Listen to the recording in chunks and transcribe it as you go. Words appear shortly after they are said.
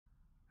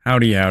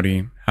Howdy,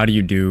 howdy. How do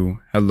you do?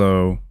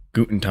 Hello,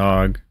 guten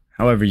tag,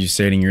 however you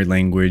say it in your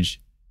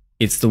language.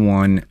 It's the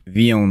one,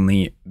 the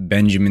only,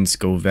 Benjamin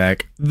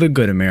Scovach, the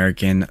good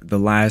American, the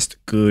last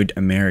good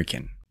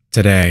American.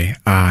 Today,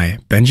 I,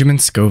 Benjamin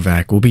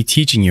Scovach, will be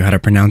teaching you how to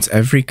pronounce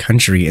every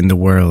country in the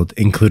world,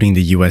 including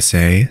the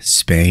USA,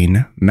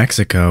 Spain,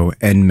 Mexico,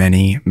 and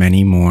many,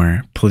 many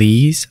more.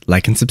 Please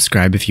like and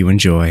subscribe if you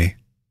enjoy.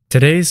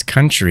 Today's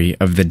country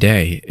of the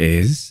day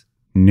is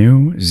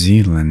New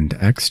Zealand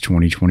X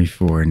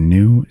 2024.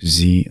 New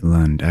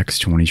Zealand X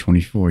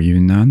 2024. You do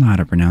not know how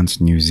to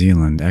pronounce New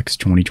Zealand X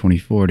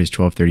 2024. It is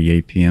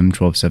 12:38 p.m.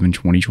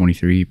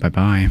 12/7/2023.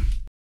 Bye-bye.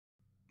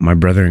 My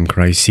brother in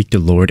Christ, seek the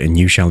Lord and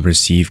you shall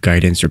receive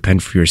guidance.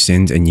 Repent for your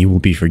sins and you will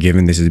be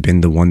forgiven. This has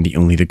been the one, the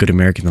only, the good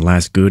American, the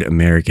last good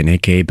American,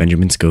 aka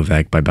Benjamin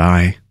Scovach.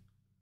 Bye-bye.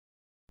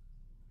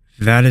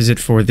 That is it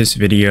for this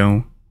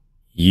video.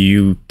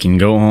 You can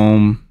go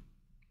home.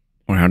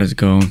 Or how does it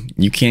go?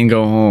 You can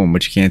go home,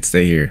 but you can't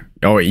stay here.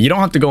 Oh, wait, you don't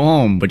have to go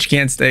home, but you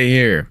can't stay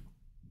here.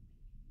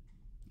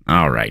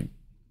 All right.